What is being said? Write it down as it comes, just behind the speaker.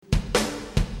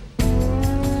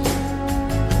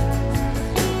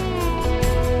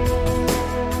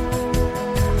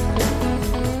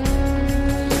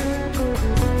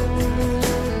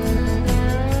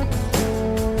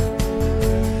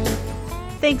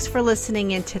Thanks for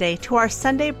listening in today to our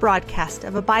Sunday broadcast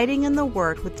of Abiding in the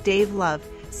Word with Dave Love,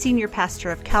 Senior Pastor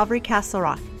of Calvary Castle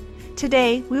Rock.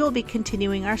 Today, we will be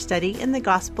continuing our study in the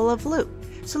Gospel of Luke.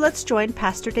 So let's join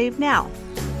Pastor Dave now.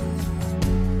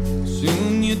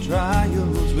 Soon your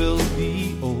trials will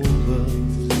be over.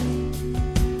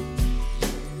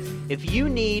 If you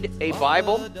need a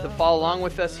Bible to follow along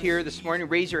with us here this morning,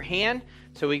 raise your hand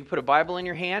so we can put a Bible in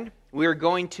your hand. We are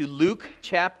going to Luke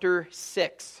chapter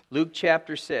 6. Luke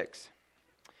chapter 6.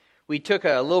 We took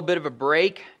a little bit of a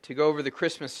break to go over the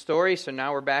Christmas story, so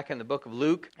now we're back in the book of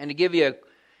Luke. And to give you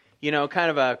kind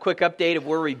of a quick update of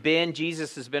where we've been,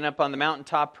 Jesus has been up on the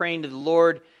mountaintop praying to the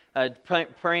Lord,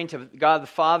 praying to God the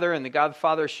Father, and the God the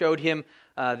Father showed him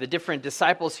the different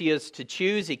disciples he is to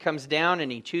choose. He comes down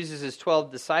and he chooses his 12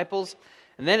 disciples.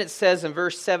 And then it says in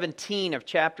verse 17 of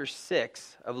chapter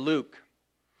 6 of Luke,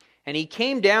 "And he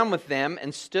came down with them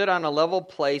and stood on a level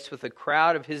place with a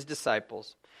crowd of his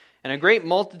disciples, and a great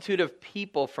multitude of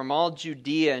people from all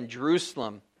Judea and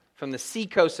Jerusalem, from the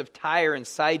seacoast of Tyre and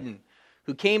Sidon,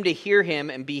 who came to hear him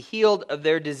and be healed of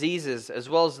their diseases, as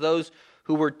well as those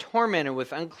who were tormented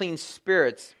with unclean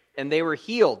spirits, and they were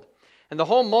healed. And the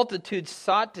whole multitude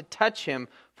sought to touch him,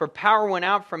 for power went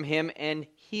out from him and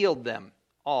healed them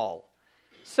all."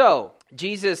 So,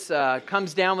 Jesus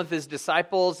comes down with his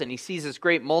disciples and he sees this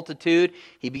great multitude.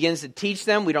 He begins to teach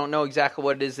them. We don't know exactly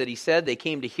what it is that he said. They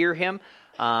came to hear him.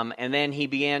 And then he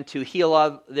began to heal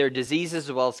all their diseases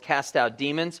as well as cast out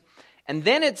demons. And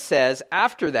then it says,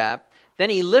 after that, then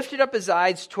he lifted up his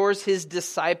eyes towards his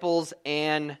disciples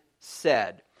and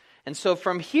said. And so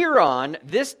from here on,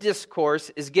 this discourse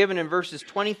is given in verses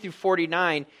 20 through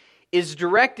 49, is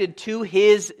directed to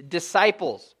his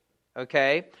disciples.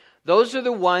 Okay? Those are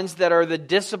the ones that are the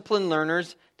disciplined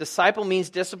learners. Disciple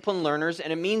means disciplined learners,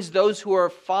 and it means those who are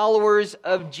followers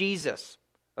of Jesus.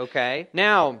 Okay?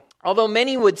 Now, although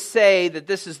many would say that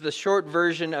this is the short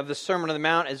version of the Sermon on the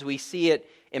Mount as we see it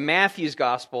in Matthew's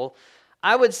Gospel,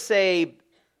 I would say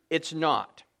it's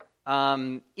not.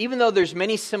 Even though there's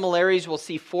many similarities, we'll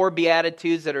see 4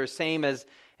 Beatitudes that are the same as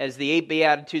the 8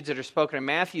 Beatitudes that are spoken in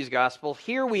Matthew's Gospel.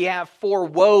 Here we have 4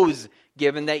 woes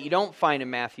given that you don't find in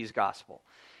Matthew's Gospel.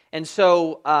 And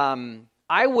so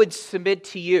I would submit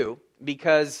to you,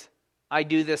 because I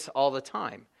do this all the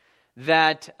time,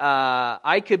 that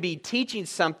I could be teaching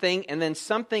something and then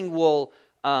something will,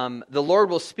 the Lord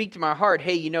will speak to my heart,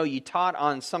 hey, you taught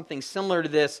on something similar to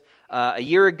this a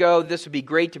year ago. This would be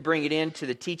great to bring it into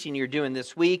the teaching you're doing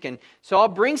this week. And so I'll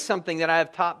bring something that I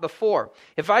have taught before.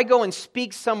 If I go and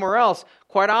speak somewhere else,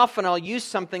 quite often I'll use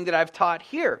something that I've taught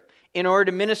here in order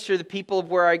to minister to the people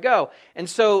of where I go. And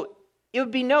so it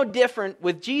would be no different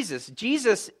with Jesus.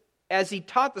 Jesus, as he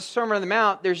taught the Sermon on the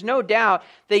Mount, there's no doubt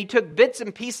that he took bits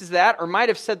and pieces of that, or might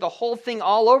have said the whole thing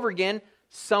all over again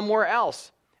somewhere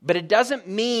else. But it doesn't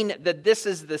mean that this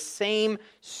is the same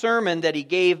sermon that he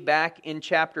gave back in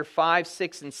chapter 5,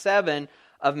 6, and 7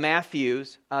 of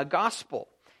Matthew's Gospel.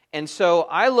 And so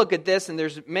I look at this, and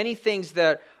there's many things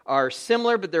that are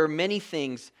similar, but there are many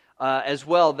things as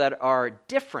well that are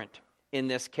different in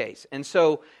this case. And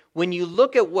so when you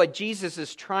look at what Jesus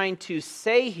is trying to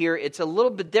say here, it's a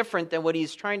little bit different than what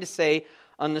he's trying to say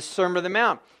on the Sermon on the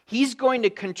Mount. He's going to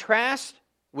contrast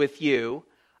with you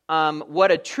what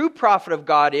a true prophet of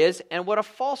God is and what a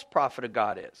false prophet of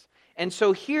God is. And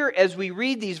so here, as we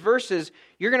read these verses,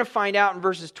 you're going to find out in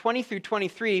verses 20 through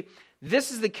 23,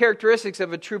 this is the characteristics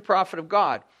of a true prophet of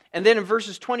God. And then in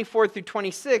verses 24 through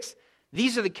 26,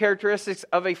 these are the characteristics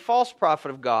of a false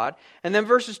prophet of God. And then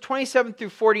verses 27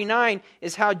 through 49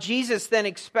 is how Jesus then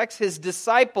expects his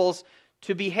disciples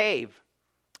to behave.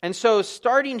 And so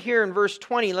starting here in verse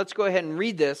 20, let's go ahead and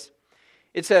read this.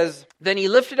 It says, "Then he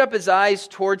lifted up his eyes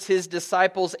towards his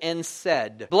disciples and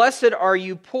said, 'Blessed are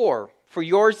you poor, for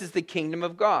yours is the kingdom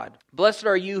of God. Blessed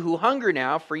are you who hunger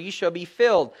now, for you shall be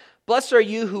filled. Blessed are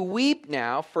you who weep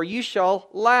now, for you shall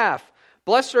laugh.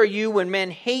 Blessed are you when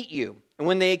men hate you, and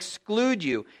when they exclude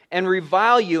you, and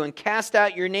revile you, and cast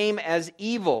out your name as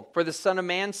evil for the Son of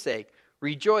Man's sake.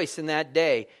 Rejoice in that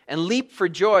day, and leap for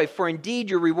joy, for indeed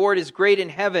your reward is great in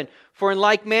heaven. For in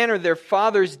like manner their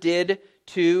fathers did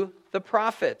to the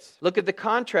prophets.'" Look at the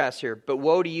contrast here. "But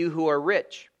woe to you who are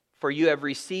rich, for you have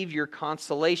received your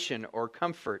consolation or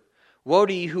comfort. Woe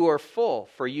to you who are full,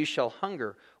 for you shall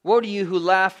hunger. Woe to you who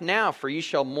laugh now, for you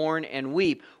shall mourn and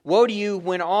weep. Woe to you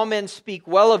when all men speak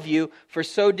well of you, for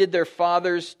so did their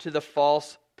fathers to the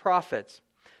false prophets."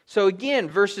 So again,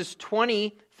 verses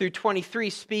 20 through 23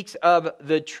 speaks of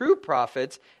the true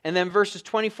prophets, and then verses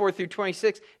 24 through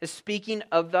 26 is speaking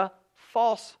of the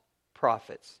false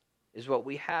prophets, is what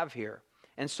we have here.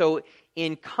 And so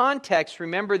in context,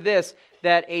 remember this,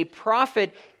 that a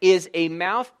prophet is a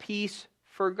mouthpiece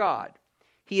for God.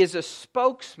 He is a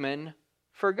spokesman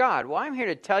for God. Well, I'm here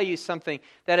to tell you something,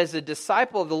 that as a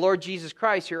disciple of the Lord Jesus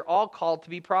Christ, you're all called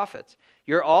to be prophets.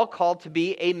 You're all called to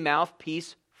be a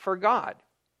mouthpiece for God.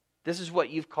 This is what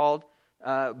you've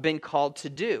been called to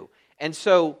do. And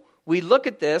so we look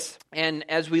at this, and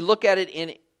as we look at it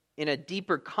in a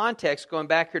deeper context, going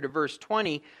back here to verse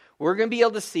 20, we're going to be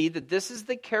able to see that this is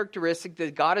the characteristic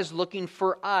that God is looking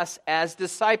for us as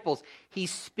disciples.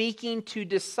 He's speaking to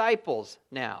disciples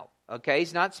now. Okay,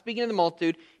 he's not speaking to the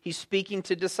multitude, he's speaking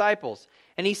to disciples.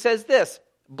 And he says this,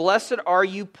 "Blessed are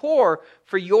you poor,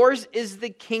 for yours is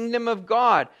the kingdom of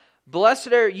God.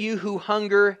 Blessed are you who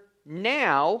hunger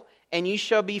now, and you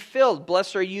shall be filled.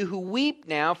 Blessed are you who weep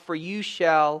now, for you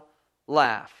shall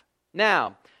laugh."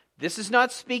 Now, this is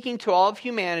not speaking to all of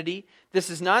humanity. This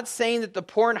is not saying that the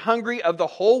poor and hungry of the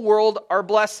whole world are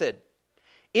blessed.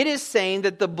 It is saying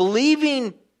that the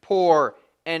believing poor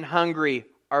and hungry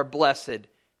are blessed.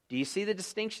 Do you see the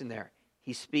distinction there?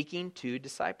 He's speaking to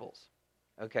disciples.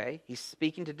 Okay? He's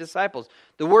speaking to disciples.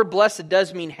 The word blessed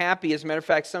does mean happy. As a matter of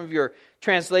fact, some of your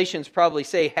translations probably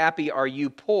say, "Happy are you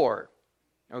poor."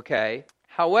 Okay?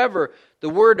 However, the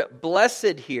word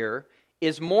blessed here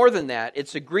is more than that.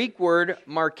 It's a Greek word,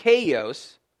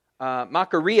 makarios,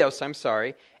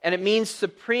 and it means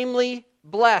supremely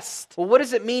blessed. Well, what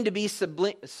does it mean to be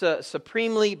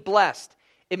supremely blessed?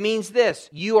 It means this: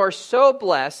 you are so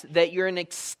blessed that you're an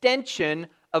extension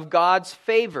of God's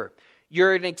favor.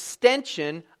 You're an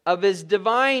extension of His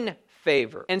divine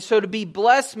favor. And so to be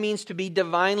blessed means to be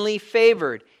divinely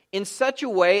favored in such a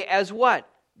way as what?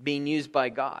 Being used by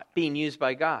God. Being used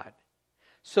by God.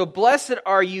 So blessed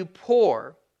are you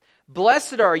poor.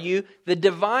 Blessed are you. The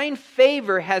divine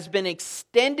favor has been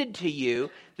extended to you,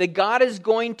 that God is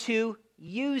going to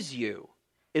use you,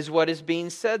 is what is being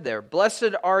said there.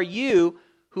 Blessed are you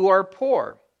who are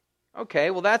poor. Okay,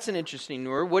 well that's an interesting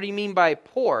word. What do you mean by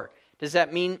poor? Does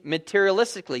that mean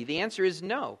materialistically? The answer is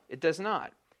no, it does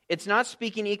not. It's not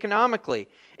speaking economically.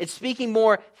 It's speaking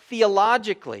more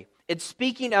theologically. It's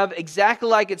speaking of exactly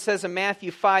like it says in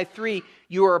Matthew 5:3,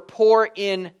 you are poor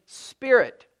in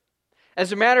spirit.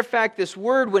 As a matter of fact, this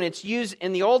word, when it's used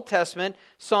in the Old Testament,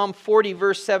 Psalm 40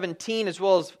 verse 17, as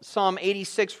well as Psalm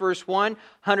 86 verse 1,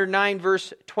 109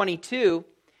 verse 22,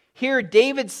 here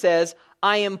David says,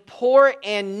 "I am poor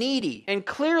and needy." And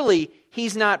clearly,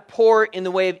 he's not poor in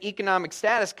the way of economic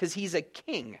status because he's a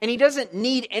king. And he doesn't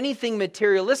need anything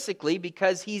materialistically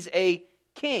because he's a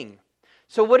king.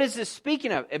 So what is this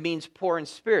speaking of? It means poor in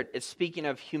spirit. It's speaking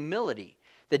of humility.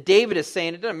 That David is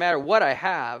saying, it doesn't matter what I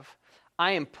have,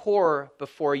 I am poor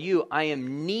before you. I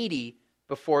am needy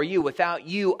before you. Without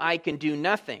you, I can do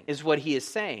nothing, is what he is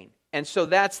saying. And so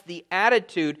that's the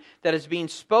attitude that is being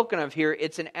spoken of here.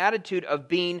 It's an attitude of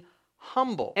being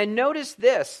humble. And notice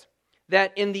this,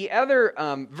 that in the other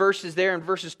verses there, in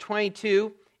verses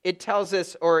 22, it tells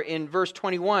us, or in verse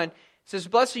 21, it says,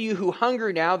 "Blessed are you who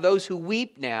hunger now, those who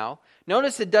weep now."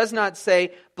 Notice it does not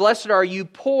say, "Blessed are you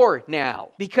poor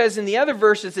now." Because in the other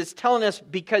verses, it's telling us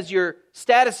because your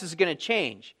status is going to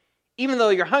change. Even though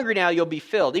you're hungry now, you'll be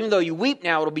filled. Even though you weep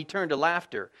now, it'll be turned to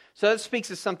laughter. So that speaks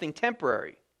of something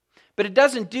temporary. But it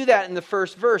doesn't do that in the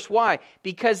first verse. Why?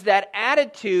 Because that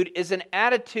attitude is an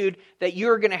attitude that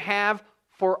you're going to have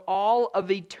for all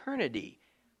of eternity.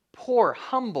 Poor,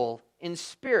 humble in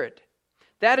spirit.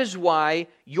 That is why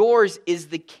yours is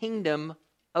the kingdom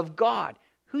of God.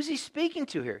 Who's he speaking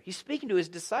to here? He's speaking to his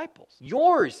disciples.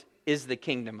 Yours is the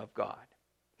kingdom of God.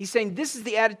 He's saying this is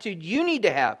the attitude you need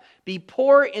to have. Be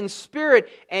poor in spirit,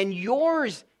 and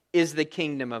yours is the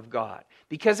kingdom of God.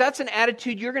 Because that's an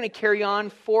attitude you're going to carry on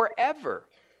forever.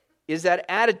 Is that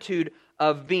attitude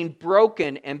of being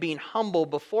broken and being humble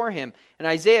before Him. In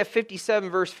Isaiah 57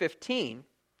 verse 15,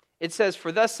 it says,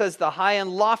 "For thus says the high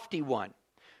and lofty one,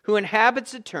 who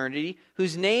inhabits eternity,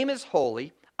 whose name is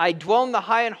holy. I dwell in the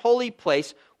high and holy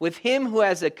place with him who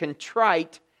has a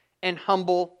contrite and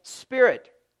humble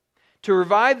spirit. To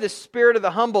revive the spirit of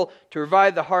the humble, to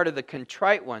revive the heart of the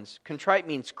contrite ones." Contrite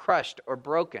means crushed or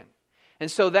broken. And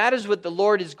so that is what the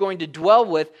Lord is going to dwell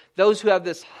with, those who have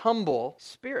this humble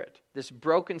spirit, this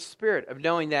broken spirit of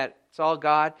knowing that it's all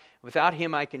God. Without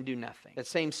Him, I can do nothing. That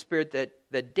same spirit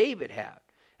that David had.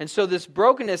 And so this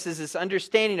brokenness is this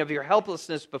understanding of your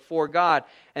helplessness before God.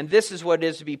 And this is what it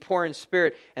is to be poor in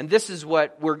spirit. And this is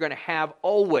what we're going to have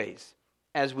always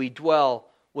as we dwell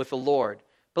with the Lord.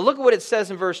 But look at what it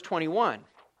says in verse 21.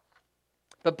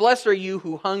 "But blessed are you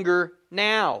who hunger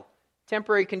now."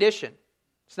 Temporary condition.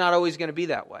 It's not always going to be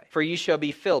that way. "For you shall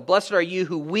be filled. Blessed are you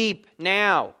who weep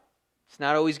now." It's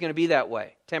not always going to be that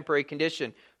way. Temporary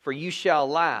condition, for you shall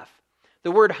laugh.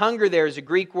 The word hunger there is a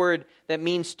Greek word that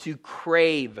means to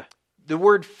crave. The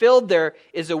word filled there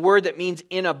is a word that means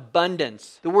in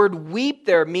abundance. The word weep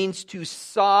there means to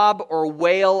sob or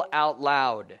wail out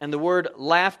loud. And the word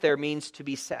laugh there means to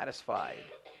be satisfied,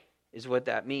 is what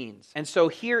that means. And so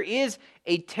here is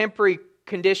a temporary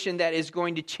condition that is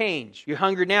going to change. You're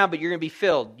hungry now, but you're going to be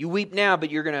filled. You weep now, but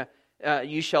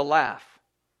you shall laugh.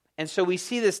 And so we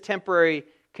see this temporary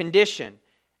condition.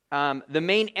 The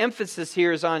main emphasis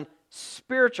here is on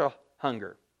spiritual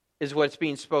hunger, is what's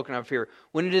being spoken of here.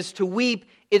 When it is to weep,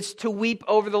 it's to weep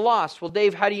over the lost. Well,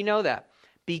 Dave, how do you know that?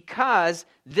 Because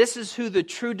this is who the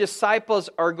true disciples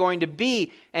are going to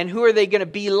be. And who are they going to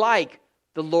be like?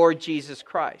 The Lord Jesus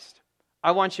Christ.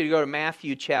 I want you to go to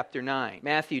Matthew chapter 9.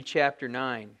 Matthew chapter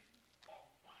 9.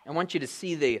 I want you to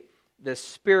see the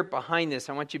spirit behind this.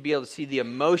 I want you to be able to see the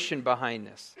emotion behind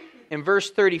this. In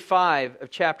verse 35 of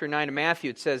chapter 9 of Matthew,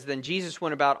 it says, Then Jesus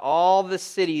went about all the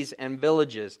cities and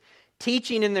villages,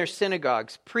 teaching in their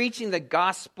synagogues, preaching the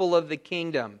gospel of the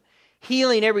kingdom,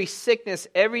 healing every sickness,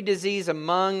 every disease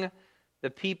among the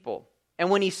people. And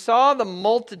when he saw the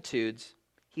multitudes,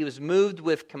 he was moved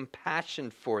with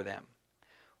compassion for them.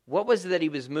 What was it that he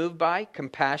was moved by?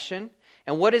 Compassion.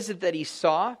 And what is it that he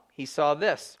saw? He saw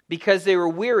this. Because they were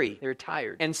weary, they were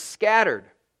tired, and scattered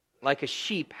like a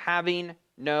sheep having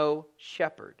no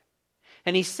shepherd.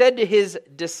 And he said to his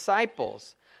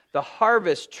disciples, The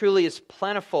harvest truly is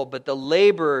plentiful, but the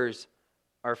laborers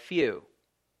are few.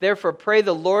 Therefore pray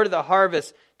the Lord of the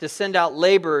harvest to send out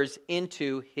laborers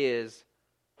into his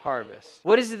harvest.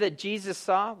 What is it that Jesus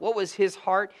saw? What was his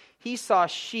heart? He saw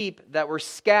sheep that were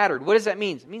scattered. What does that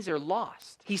mean? It means they're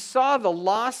lost. He saw the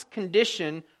lost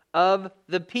condition of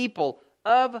the people,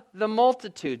 of the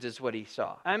multitudes is what he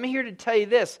saw. I'm here to tell you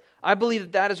this. I believe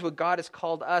that that is what God has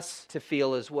called us to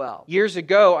feel as well. Years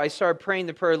ago, I started praying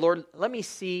the prayer, Lord, let me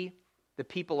see the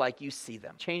people like you see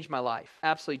them. Changed my life.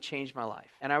 Absolutely changed my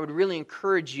life. And I would really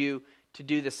encourage you to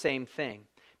do the same thing.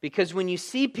 Because when you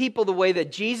see people the way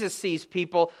that Jesus sees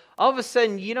people, all of a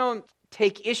sudden you don't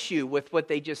take issue with what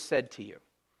they just said to you.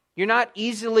 You're not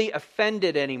easily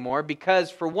offended anymore because,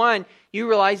 for one, you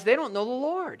realize they don't know the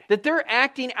Lord. That they're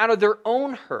acting out of their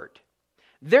own hurt.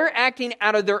 They're acting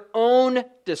out of their own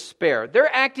despair.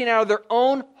 They're acting out of their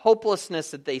own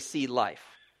hopelessness that they see life.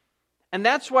 And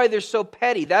that's why they're so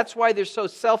petty. That's why they're so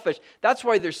selfish. That's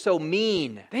why they're so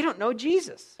mean. They don't know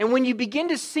Jesus. And when you begin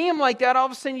to see them like that, all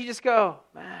of a sudden you just go,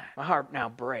 man, my heart now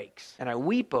breaks. And I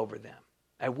weep over them.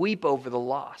 I weep over the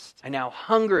lost. I now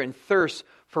hunger and thirst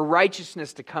for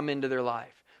righteousness to come into their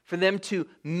life, for them to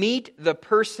meet the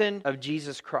person of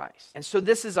Jesus Christ. And so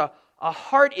this is a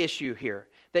heart issue here,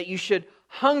 that you should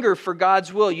hunger for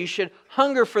God's will. You should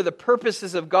hunger for the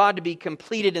purposes of God to be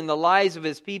completed in the lives of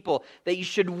his people, that you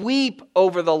should weep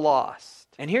over the lost.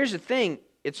 And here's the thing,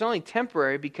 it's only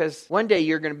temporary because one day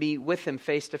you're going to be with him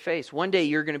face to face. One day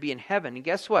you're going to be in heaven. And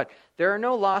guess what? There are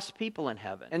no lost people in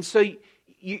heaven. And so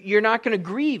you're not going to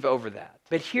grieve over that.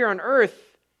 But here on earth,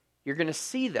 you're going to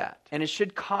see that. And it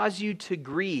should cause you to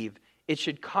grieve. It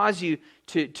should cause you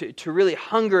to really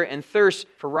hunger and thirst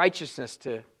for righteousness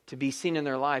to be seen in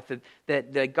their life,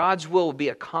 that God's will be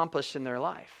accomplished in their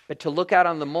life. But to look out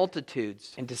on the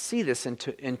multitudes and to see this and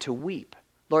to weep.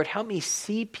 Lord, help me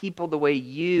see people the way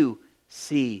you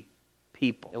see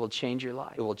people. It will change your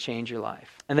life. It will change your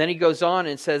life. And then he goes on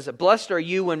and says, Blessed are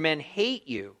you when men hate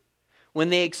you, when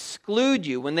they exclude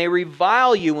you, when they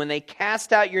revile you, when they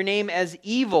cast out your name as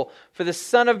evil for the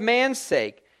Son of Man's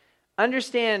sake.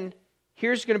 Understand,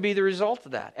 here's going to be the result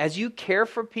of that. As you care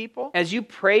for people, as you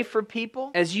pray for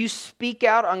people, as you speak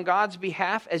out on God's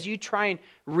behalf, as you try and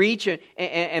reach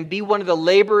and be one of the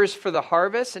laborers for the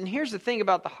harvest. And here's the thing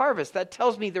about the harvest. That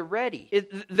tells me they're ready.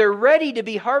 They're ready to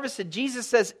be harvested. Jesus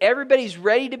says everybody's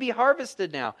ready to be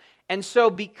harvested now. And so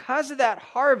because of that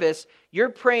harvest, you're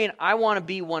praying, I want to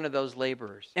be one of those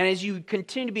laborers. And as you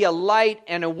continue to be a light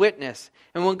and a witness,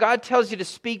 and when God tells you to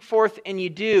speak forth and you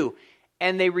do,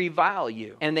 and they revile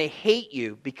you, and they hate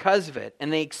you because of it,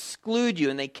 and they exclude you,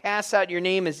 and they cast out your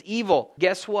name as evil.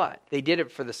 Guess what? They did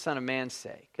it for the Son of Man's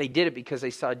sake. They did it because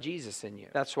they saw Jesus in you.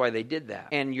 That's why they did that.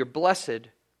 And you're blessed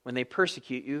when they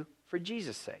persecute you for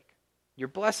Jesus' sake. You're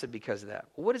blessed because of that.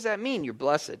 Well, what does that mean, you're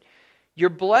blessed? You're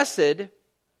blessed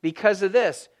because of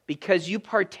this, because you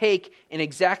partake in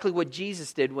exactly what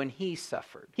Jesus did when he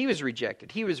suffered. He was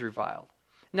rejected. He was reviled.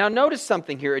 Now notice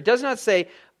something here. It does not say,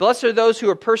 blessed are those who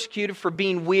are persecuted for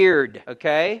being weird,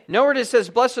 okay? Nowhere it says,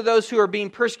 blessed are those who are being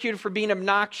persecuted for being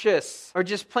obnoxious or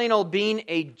just plain old being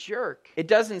a jerk. It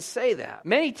doesn't say that.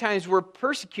 Many times we're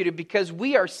persecuted because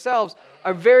we ourselves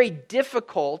are very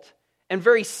difficult and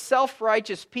very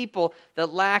self-righteous people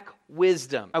that lack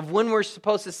wisdom of when we're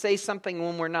supposed to say something and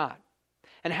when we're not,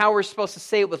 and how we're supposed to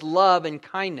say it with love and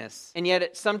kindness. And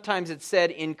yet sometimes it's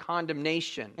said in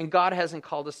condemnation. And God hasn't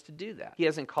called us to do that. He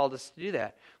hasn't called us to do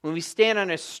that. When we stand on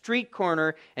a street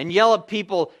corner and yell at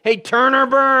people, hey, turn or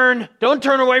burn. Don't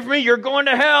turn away from me. You're going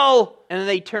to hell. And then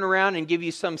they turn around and give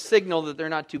you some signal that they're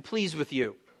not too pleased with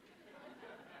you.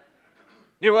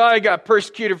 Well, I got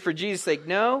persecuted for Jesus' sake.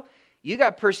 No, you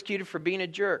got persecuted for being a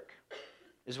jerk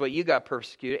is what you got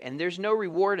persecuted. And there's no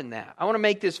reward in that. I want to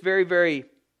make this very, very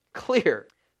clear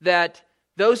that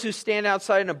those who stand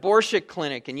outside an abortion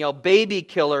clinic and yell baby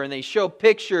killer and they show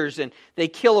pictures and they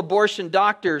kill abortion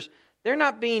doctors, they're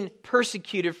not being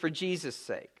persecuted for Jesus'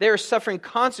 sake. They are suffering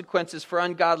consequences for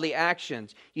ungodly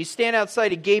actions. You stand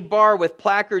outside a gay bar with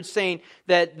placards saying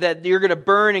that you're going to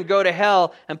burn and go to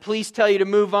hell, and police tell you to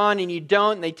move on and you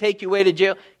don't, and they take you away to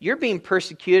jail. You're being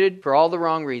persecuted for all the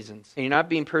wrong reasons. And you're not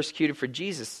being persecuted for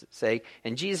Jesus' sake,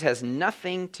 and Jesus has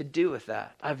nothing to do with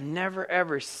that. I've never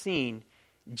ever seen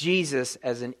Jesus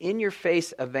as an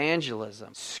in-your-face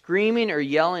evangelism, screaming or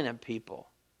yelling at people,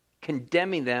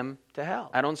 condemning them to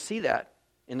hell. I don't see that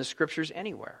in the scriptures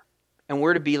anywhere. And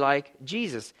we're to be like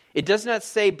Jesus. It does not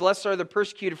say, blessed are the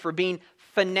persecuted for being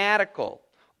fanatical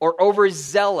or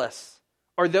overzealous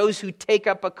or those who take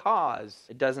up a cause.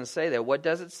 It doesn't say that. What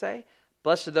does it say?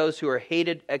 Blessed are those who are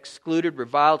hated, excluded,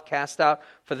 reviled, cast out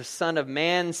for the Son of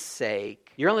Man's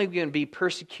sake. You're only going to be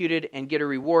persecuted and get a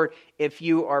reward if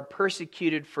you are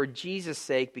persecuted for Jesus'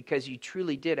 sake because you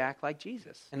truly did act like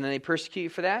Jesus. And then they persecute you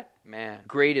for that? Man,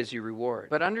 great is your reward.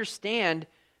 But understand,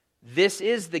 this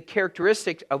is the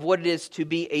characteristic of what it is to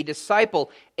be a disciple.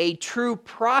 A true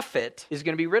prophet is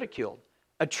going to be ridiculed.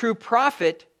 A true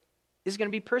prophet is going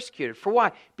to be persecuted. For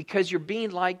why? Because you're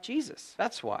being like Jesus.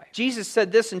 That's why. Jesus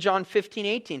said this in John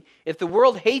 15:18. If the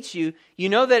world hates you, you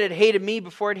know that it hated me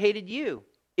before it hated you.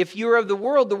 If you were of the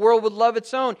world would love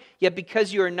its own. Yet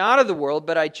because you are not of the world,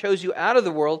 but I chose you out of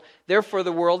the world, therefore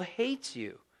the world hates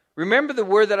you. Remember the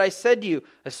word that I said to you,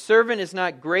 a servant is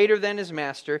not greater than his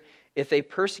master. If they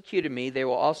persecuted me, they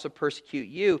will also persecute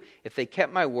you. If they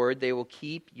kept my word, they will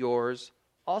keep yours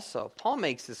also. Paul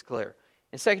makes this clear.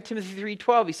 In 2 Timothy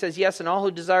 3:12, he says, yes, and all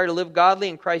who desire to live godly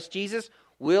in Christ Jesus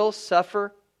will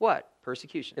suffer what?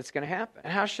 Persecution. It's going to happen.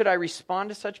 And how should I respond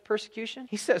to such persecution?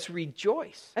 He says,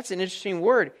 rejoice. That's an interesting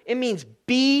word. It means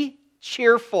be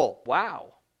cheerful.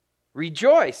 Wow.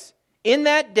 Rejoice in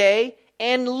that day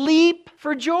and leap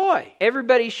for joy.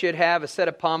 Everybody should have a set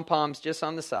of pom-poms just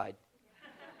on the side.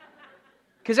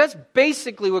 Because that's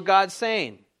basically what God's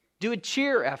saying. Do a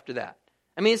cheer after that.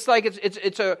 I mean, it's like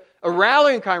it's a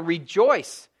rallying cry.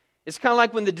 Rejoice. It's kind of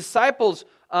like when the disciples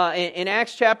in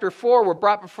Acts chapter 4 were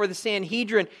brought before the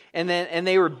Sanhedrin and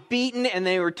they were beaten and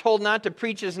they were told not to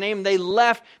preach his name. They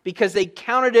left because they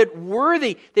counted it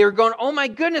worthy. They were going, oh my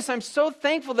goodness, I'm so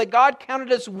thankful that God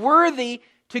counted us worthy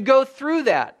to go through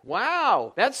that.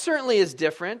 Wow, that certainly is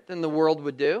different than the world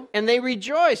would do. And they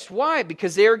rejoiced. Why?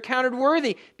 Because they were counted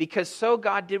worthy. Because so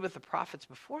God did with the prophets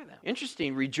before them.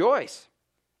 Interesting, rejoice.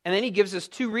 And then he gives us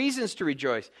two reasons to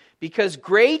rejoice. Because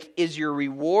great is your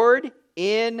reward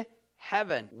in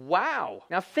heaven. Wow.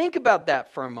 Now think about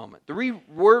that for a moment. The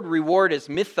word reward is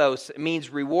mythos. It means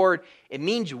reward. It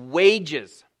means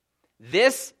wages.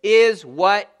 This is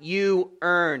what you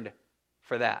earned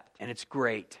for that. And it's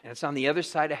great. And it's on the other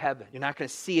side of heaven. You're not going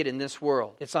to see it in this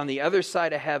world. It's on the other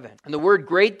side of heaven. And the word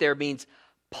great there means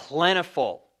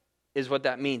plentiful is what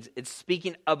that means. It's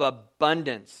speaking of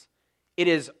abundance. It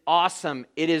is awesome.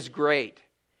 It is great.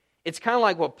 It's kind of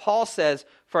like what Paul says,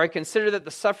 for I consider that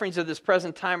the sufferings of this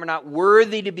present time are not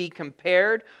worthy to be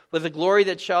compared with the glory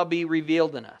that shall be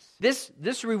revealed in us.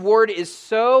 This reward is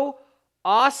so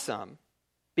awesome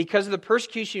because of the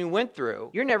persecution you went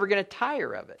through, you're never going to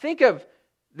tire of it. Think of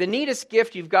the neatest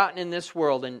gift you've gotten in this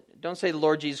world, and don't say the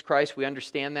Lord Jesus Christ, we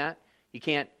understand that. You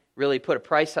can't really put a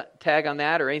price tag on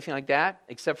that or anything like that,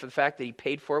 except for the fact that he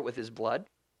paid for it with his blood.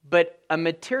 But a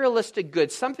materialistic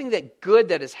good, something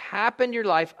that has happened in your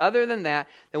life other than that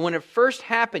when it first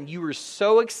happened, you were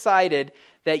so excited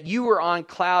that you were on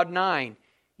cloud 9.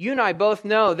 You and I both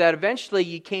know that eventually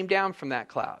you came down from that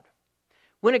cloud.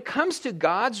 When it comes to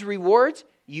God's rewards,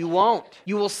 you won't.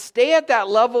 You will stay at that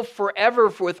level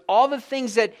forever with all the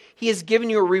things that he has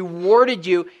given you or rewarded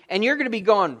you, and you're going to be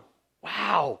going,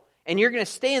 wow. And you're going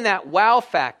to stay in that wow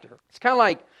factor. It's kind of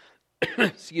like,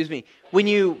 excuse me, when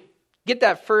you get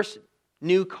that first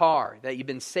new car that you've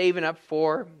been saving up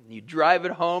for, you drive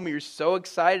it home, you're so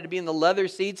excited to be in the leather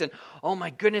seats, and oh my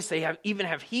goodness, they even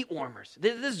have heat warmers.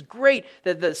 This is great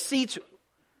that the seats,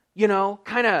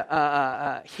 kind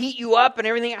of heat you up and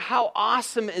everything. How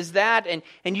awesome is that?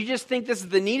 And you just think this is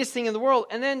the neatest thing in the world.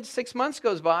 And then 6 months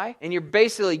goes by, and you're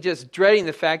basically just dreading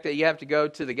the fact that you have to go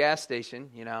to the gas station,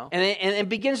 And it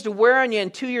begins to wear on you,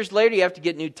 and 2 years later, you have to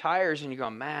get new tires, and you're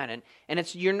going, man.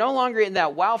 And you're no longer in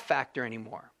that wow factor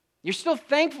anymore. You're still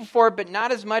thankful for it, but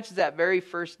not as much as that very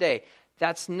first day.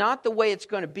 That's not the way it's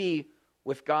going to be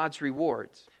with God's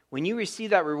rewards. When you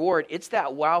receive that reward, it's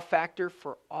that wow factor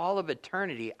for all of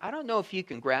eternity. I don't know if you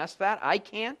can grasp that. I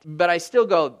can't. But I still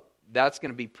go, that's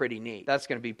going to be pretty neat. That's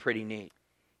going to be pretty neat.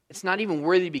 It's not even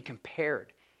worthy to be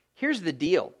compared. Here's the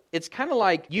deal. It's kind of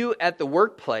like you at the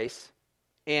workplace,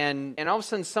 and all of a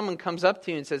sudden someone comes up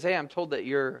to you and says, hey, I'm told that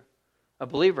you're a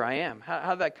believer. I am.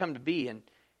 How'd that come to be? And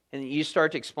you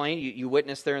start to explain. You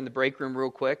witness there in the break room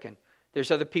real quick, and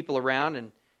there's other people around,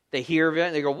 and they hear of it,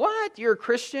 and they go, what? You're a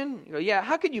Christian? You go, yeah,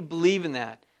 how could you believe in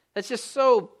that? That's just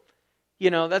so,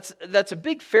 that's a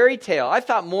big fairy tale. I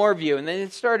thought more of you. And then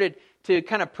it started to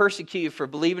kind of persecute you for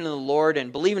believing in the Lord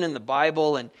and believing in the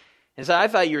Bible. And so I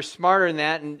thought you were smarter than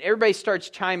that. And everybody starts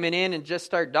chiming in and just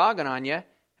start dogging on you.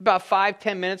 About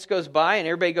 5-10 minutes goes by, and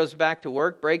everybody goes back to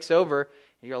work, breaks over.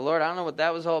 And you go, Lord, I don't know what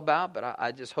that was all about, but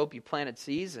I just hope you planted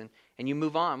seeds and you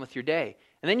move on with your day.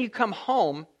 And then you come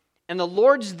home, and the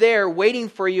Lord's there waiting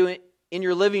for you in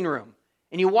your living room.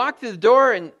 And you walk through the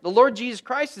door, and the Lord Jesus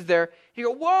Christ is there. You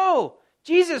go, whoa,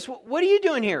 Jesus, what are you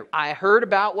doing here? I heard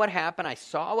about what happened. I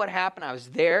saw what happened. I was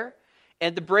there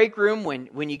at the break room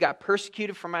when you got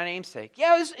persecuted for my name's sake.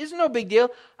 Yeah, it's no big deal.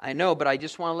 I know, but I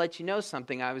just want to let you know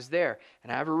something. I was there,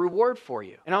 and I have a reward for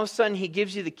you. And all of a sudden, he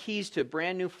gives you the keys to a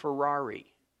brand new Ferrari.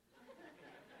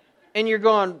 And you're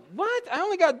going, what? I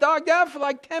only got dogged out for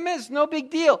like 10 minutes. No big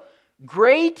deal.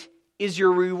 Great is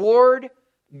your reward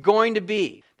going to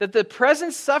be? That the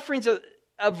present sufferings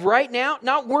of right now,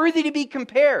 not worthy to be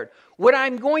compared. What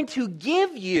I'm going to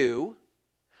give you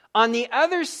on the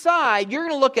other side, you're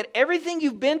going to look at everything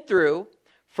you've been through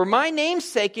for my name's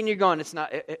sake, and you're going,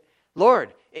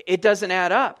 Lord, it doesn't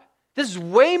add up. This is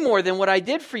way more than what I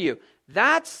did for you.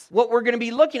 That's what we're going to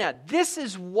be looking at. This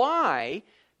is why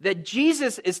that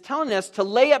Jesus is telling us to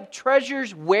lay up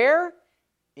treasures where?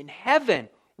 In heaven.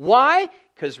 Why?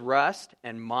 Because rust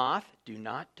and moth do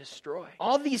not destroy.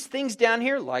 All these things down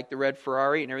here, like the red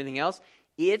Ferrari and everything else,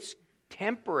 it's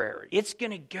temporary. It's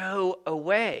going to go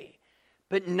away.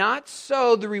 But not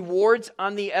so the rewards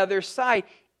on the other side.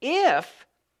 If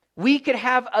we could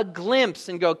have a glimpse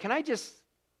and go, can I just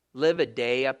live a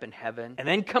day up in heaven and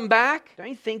then come back? Don't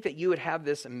you think that you would have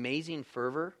this amazing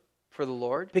fervor for the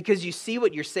Lord? Because you see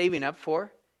what you're saving up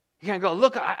for. You're going to go,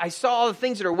 look, I saw all the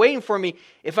things that are waiting for me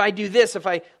if I do this, if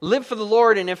I live for the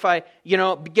Lord, and if I,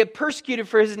 get persecuted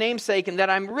for His name's sake, and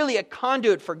that I'm really a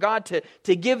conduit for God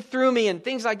to give through me and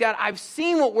things like that. I've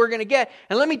seen what we're going to get.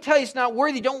 And let me tell you, it's not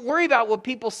worthy. Don't worry about what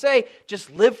people say.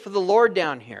 Just live for the Lord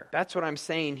down here. That's what I'm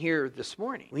saying here this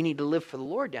morning. We need to live for the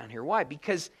Lord down here. Why?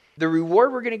 Because the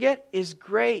reward we're going to get is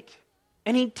great.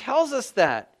 And He tells us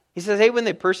that. He says, hey, when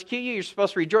they persecute you, you're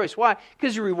supposed to rejoice. Why?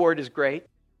 Because your reward is great.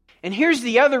 And here's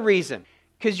the other reason.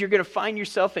 Because you're going to find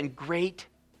yourself in great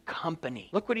company.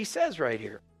 Look what He says right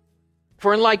here.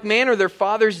 For in like manner their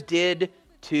fathers did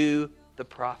to the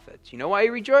prophets. You know why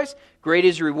you rejoice? Great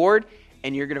is your reward,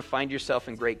 and you're going to find yourself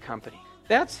in great company.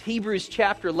 That's Hebrews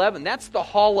chapter 11. That's the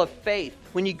hall of faith.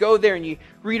 When you go there and you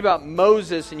read about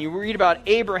Moses and you read about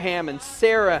Abraham and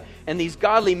Sarah and these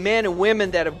godly men and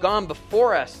women that have gone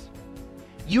before us,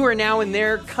 you are now in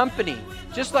their company.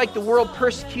 Just like the world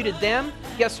persecuted them,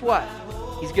 guess what?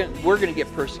 We're going to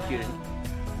get persecuted.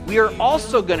 We are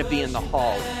also going to be in the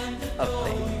hall of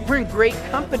faith. We're in great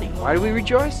company. Why do we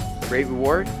rejoice? Great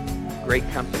reward, great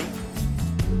company.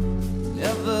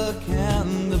 Never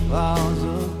can the powers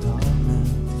of darkness,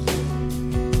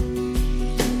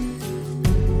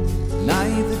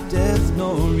 neither death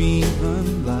nor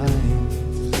even life.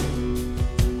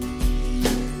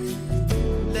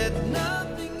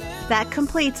 That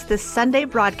completes this Sunday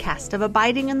broadcast of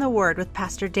Abiding in the Word with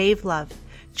Pastor Dave Love.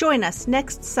 Join us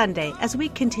next Sunday as we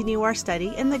continue our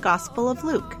study in the Gospel of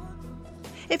Luke.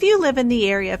 If you live in the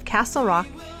area of Castle Rock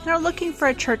and are looking for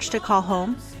a church to call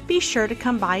home, be sure to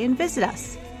come by and visit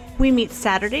us. We meet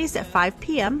Saturdays at 5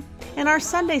 p.m., and our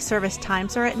Sunday service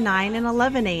times are at 9 and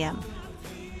 11 a.m.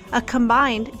 A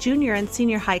combined junior and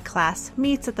senior high class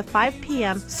meets at the 5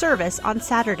 p.m. service on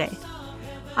Saturday.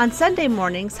 On Sunday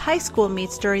mornings, high school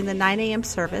meets during the 9 a.m.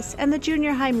 service, and the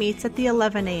junior high meets at the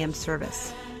 11 a.m.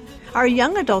 service. Our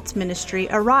young adults ministry,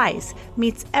 Arise,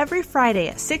 meets every Friday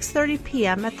at 6:30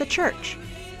 p.m. at the church.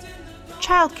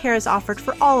 Childcare is offered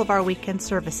for all of our weekend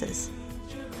services.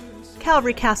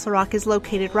 Calvary Castle Rock is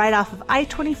located right off of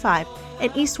I-25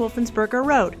 and East Wolfensberger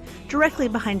Road, directly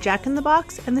behind Jack in the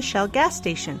Box and the Shell gas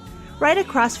station, right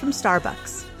across from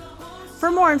Starbucks.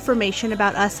 For more information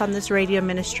about us on this radio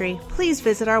ministry, please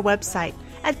visit our website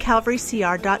at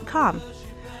calvarycr.com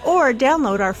or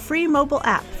download our free mobile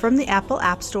app from the Apple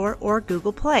App Store or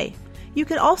Google Play. You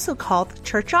can also call the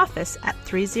church office at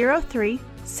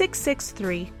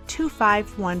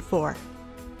 303-663-2514.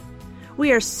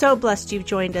 We are so blessed you've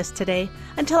joined us today.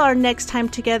 Until our next time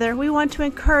together, we want to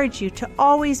encourage you to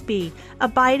always be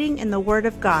abiding in the Word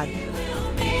of God.